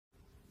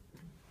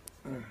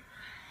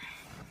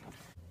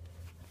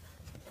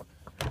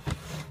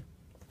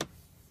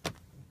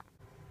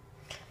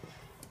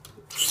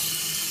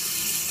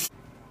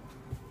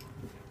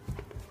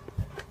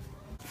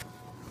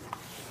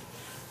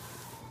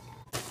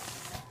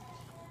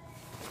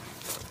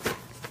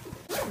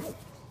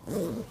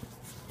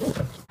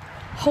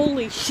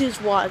Holy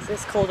shizwaz,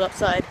 it's cold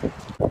outside.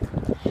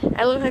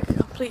 I look like a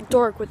complete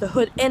dork with a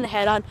hood and a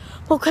hat on.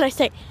 What could I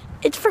say?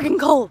 It's freaking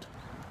cold.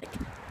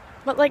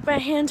 But like my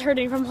hand's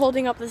hurting from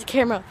holding up this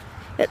camera.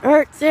 It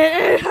hurts,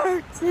 it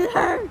hurts, it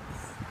hurts.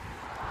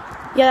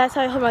 Yeah, that's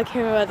how I hold my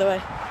camera, by the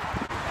way.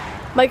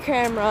 My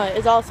camera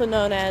is also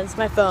known as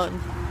my phone.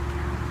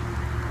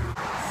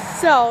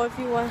 So if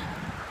you want,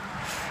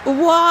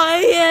 why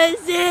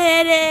is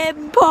it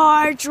in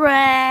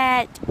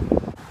portrait?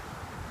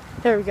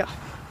 There we go.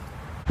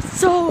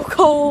 So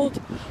cold.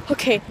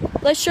 Okay,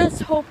 let's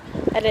just hope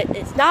that it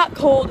is not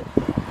cold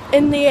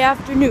in the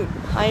afternoon.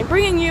 I am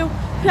bringing you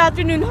to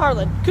afternoon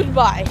Harlan.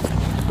 Goodbye.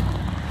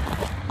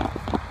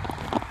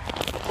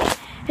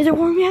 Is it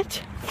warm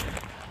yet?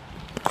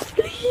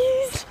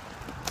 Please.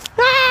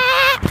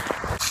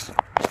 Ah!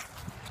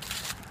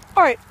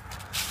 Alright,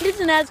 it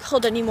isn't as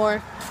cold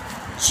anymore.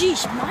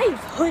 Jeez, my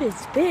hood is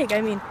big.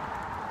 I mean,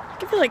 I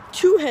can fit like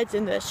 2 heads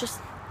in this. Just,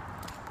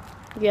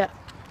 yeah.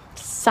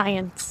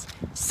 Science.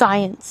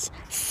 Science.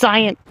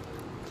 Science.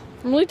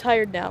 I'm really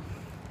tired now.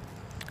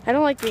 I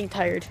don't like being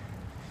tired.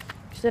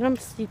 Because then I'm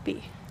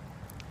sleepy.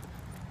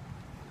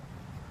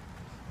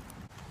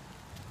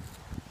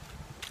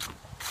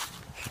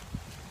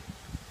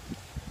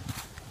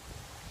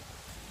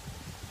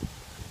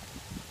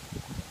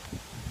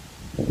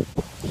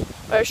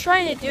 What I was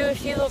trying to do is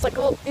see those like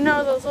little, you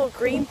know, those little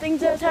green things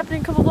that was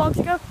happening a couple vlogs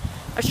ago.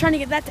 I was trying to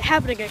get that to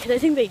happen again because I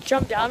think they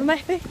jumped down on my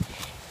face.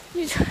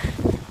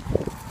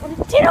 But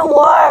it didn't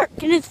work,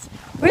 and it's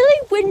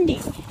really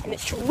windy, and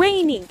it's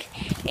raining,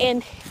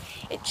 and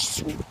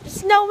it's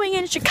snowing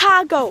in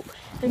Chicago.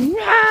 And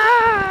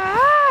yeah,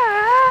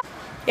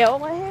 well,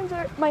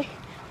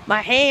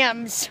 my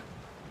hands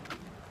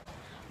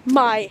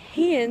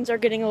are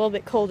getting a little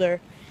bit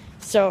colder.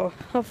 So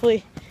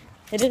hopefully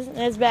it isn't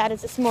as bad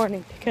as this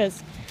morning,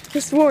 because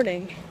this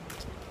morning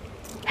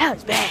that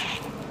was bad,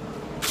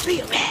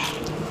 real bad.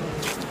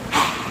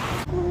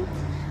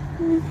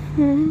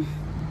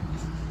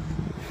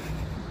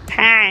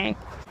 Hi.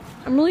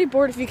 I'm really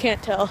bored if you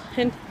can't tell,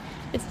 and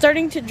it's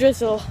starting to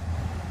drizzle.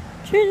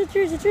 Drizzle,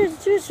 drizzle,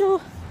 drizzle,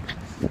 drizzle.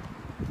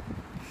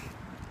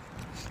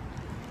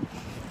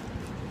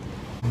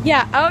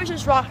 Yeah, I was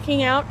just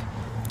rocking out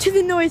to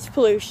the noise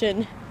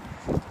pollution.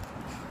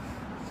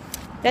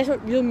 That's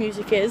what real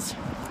music is.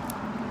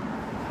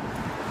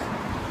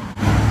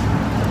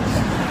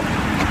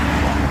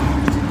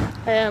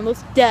 I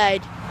almost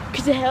died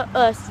because of how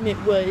awesome it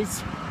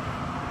was.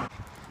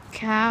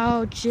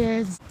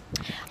 Couches.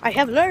 I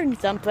have learned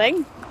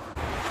something.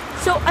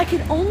 So I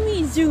can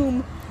only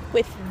zoom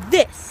with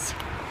this.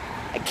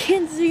 I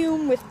can't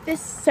zoom with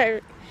this.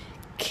 I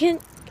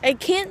can't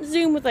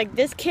zoom with like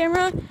this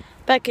camera,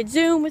 but I could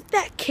zoom with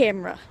that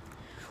camera.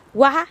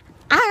 Why?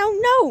 I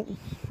don't know.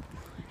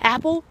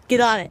 Apple,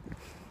 get on it.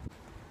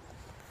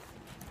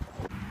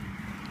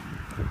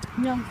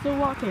 No, I'm still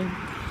walking.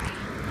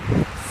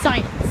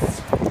 Science.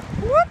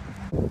 Whoop.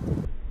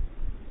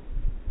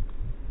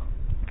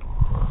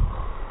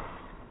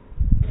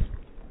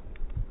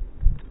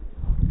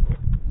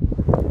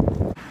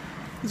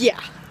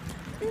 Yeah,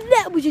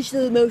 that was just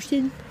slow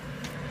motion.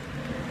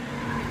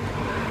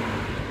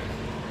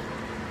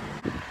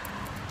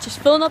 Just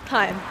filling up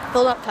time.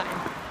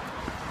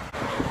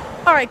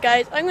 Alright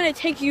guys, I'm going to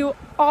take you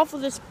off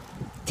of this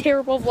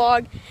terrible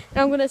vlog,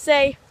 and I'm going to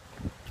say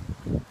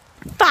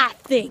 5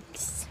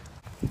 things.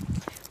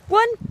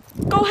 1,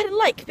 go ahead and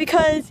like,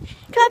 because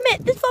I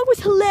admit, this vlog was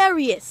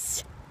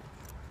hilarious.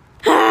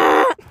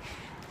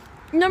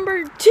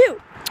 Number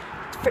 2,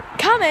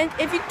 comment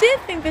if you did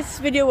think this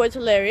video was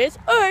hilarious,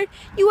 or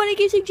you want to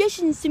give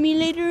suggestions to me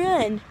later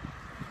on.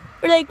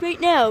 Or like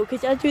right now,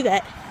 because I'll do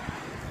that.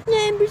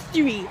 Number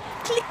 3,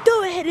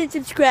 go ahead and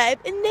subscribe,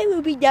 and they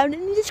will be down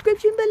in the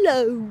description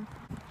below.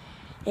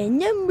 And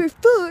number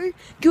 4,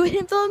 go ahead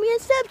and follow me on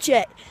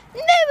Snapchat.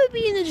 That will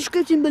be in the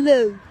description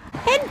below.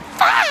 And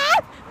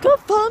 5, go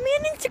follow me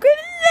on Instagram,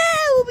 and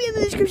that will be in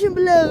the description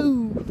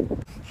below.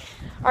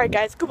 Alright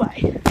guys,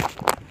 goodbye.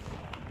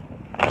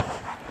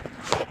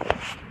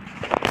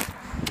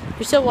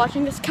 You're still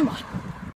watching this? Come on.